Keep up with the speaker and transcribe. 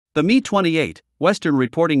The Mi-28, Western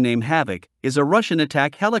reporting name Havoc, is a Russian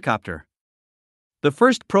attack helicopter. The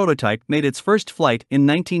first prototype made its first flight in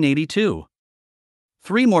 1982.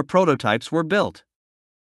 3 more prototypes were built.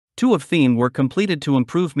 2 of them were completed to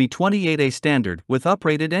improve Mi-28A standard with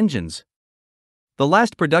uprated engines. The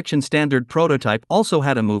last production standard prototype also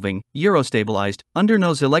had a moving, gyro-stabilized,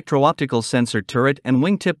 undernose electro-optical sensor turret and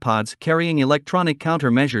wingtip pods carrying electronic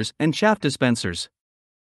countermeasures and chaff dispensers.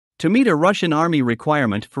 To meet a Russian Army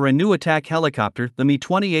requirement for a new attack helicopter, the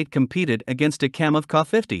Mi-28 competed against a Kamov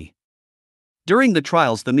Ka-50. During the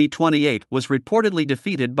trials, the Mi-28 was reportedly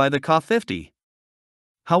defeated by the Ka-50.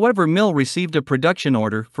 However, MIL received a production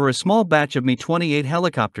order for a small batch of Mi-28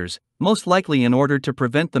 helicopters, most likely in order to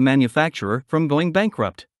prevent the manufacturer from going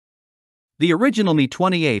bankrupt. The original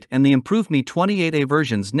Mi-28 and the improved Mi-28A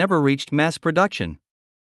versions never reached mass production.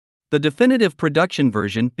 The definitive production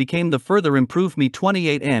version became the further improved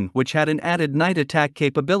Mi-28N, which had an added night attack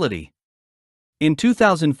capability. In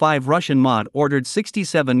 2005, Russian MOD ordered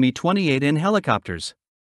 67 Mi-28N helicopters.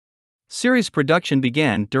 Series production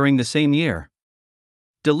began during the same year.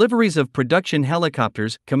 Deliveries of production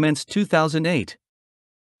helicopters commenced 2008.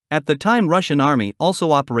 At the time, Russian Army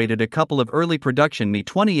also operated a couple of early production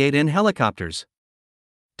Mi-28N helicopters.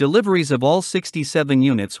 Deliveries of all 67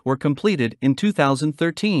 units were completed in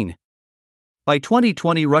 2013. By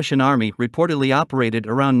 2020, Russian Army reportedly operated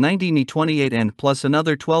around 90 Mi-28N plus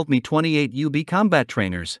another 12 Mi-28UB combat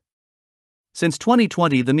trainers. Since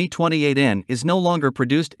 2020, the Mi-28N is no longer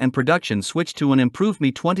produced and production switched to an improved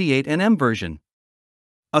Mi-28NM version.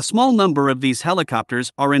 A small number of these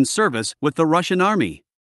helicopters are in service with the Russian Army.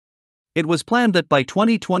 It was planned that by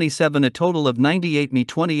 2027 a total of 98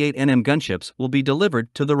 Mi-28NM gunships will be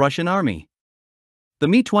delivered to the Russian Army. The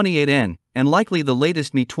Mi-28N, and likely the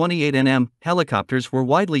latest Mi-28NM, helicopters were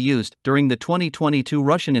widely used during the 2022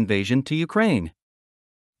 Russian invasion to Ukraine.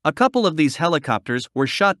 A couple of these helicopters were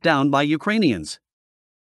shot down by Ukrainians.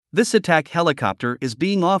 This attack helicopter is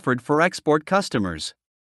being offered for export customers.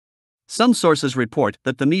 Some sources report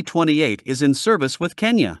that the Mi-28 is in service with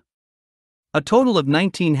Kenya. A total of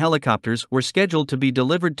 19 helicopters were scheduled to be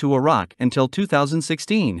delivered to Iraq until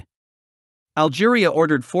 2016. Algeria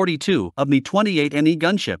ordered 42 of Mi-28NE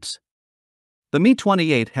gunships. The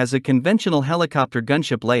Mi-28 has a conventional helicopter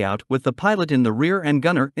gunship layout with the pilot in the rear and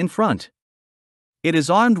gunner in front. It is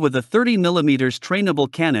armed with a 30mm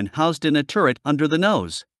trainable cannon housed in a turret under the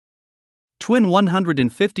nose. Twin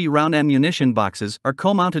 150-round ammunition boxes are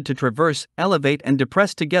co-mounted to traverse, elevate and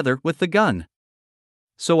depress together with the gun.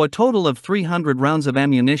 So a total of 300 rounds of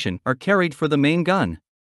ammunition are carried for the main gun.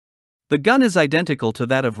 The gun is identical to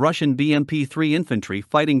that of Russian BMP-3 infantry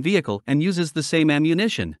fighting vehicle and uses the same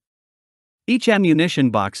ammunition. Each ammunition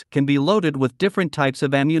box can be loaded with different types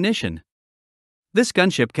of ammunition. This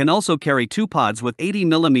gunship can also carry 2 pods with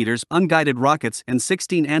 80mm unguided rockets and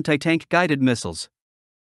 16 anti-tank guided missiles.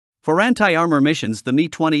 For anti-armor missions, the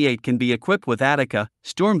Mi-28 can be equipped with Attica,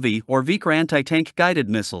 Storm V or Vikra anti-tank guided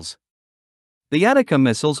missiles. The Attica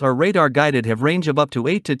missiles are radar-guided, have range of up to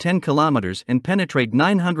 8 to 10 kilometers and penetrate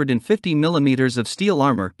 950 millimeters of steel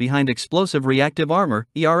armor behind explosive reactive armor,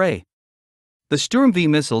 ERA. The Sturm V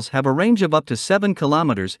missiles have a range of up to 7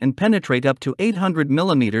 kilometers and penetrate up to 800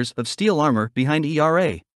 millimeters of steel armor behind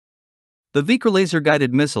ERA. The Vikra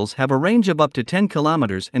laser-guided missiles have a range of up to 10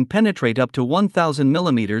 kilometers and penetrate up to 1,000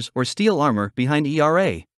 millimeters or steel armor behind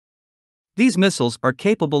ERA. These missiles are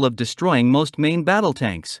capable of destroying most main battle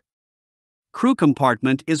tanks. Crew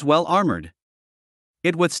compartment is well armored.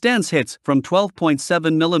 It withstands hits from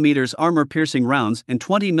 12.7mm armor-piercing rounds and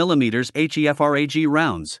 20mm HEFRAG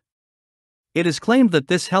rounds. It is claimed that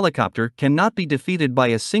this helicopter cannot be defeated by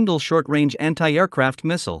a single short-range anti-aircraft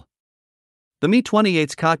missile. The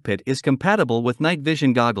Mi-28's cockpit is compatible with night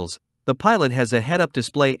vision goggles. The pilot has a head-up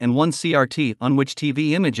display and 1 CRT on which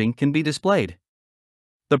TV imaging can be displayed.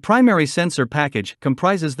 The primary sensor package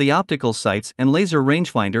comprises the optical sights and laser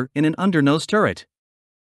rangefinder in an undernose turret.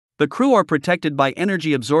 The crew are protected by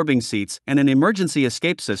energy-absorbing seats, and an emergency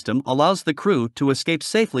escape system allows the crew to escape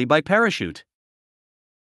safely by parachute.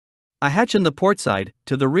 A hatch in the port side,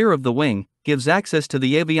 to the rear of the wing, gives access to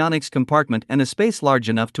the avionics compartment and a space large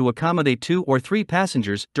enough to accommodate 2 or 3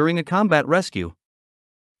 passengers during a combat rescue.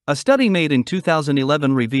 A study made in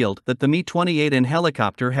 2011 revealed that the Mi-28N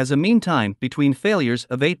helicopter has a mean time between failures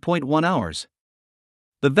of 8.1 hours.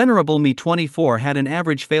 The venerable Mi-24 had an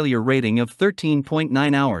average failure rating of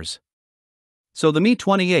 13.9 hours. So the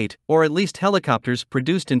Mi-28, or at least helicopters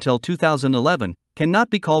produced until 2011, cannot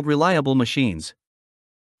be called reliable machines.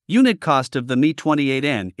 Unit cost of the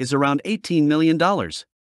Mi-28N is around $18 million.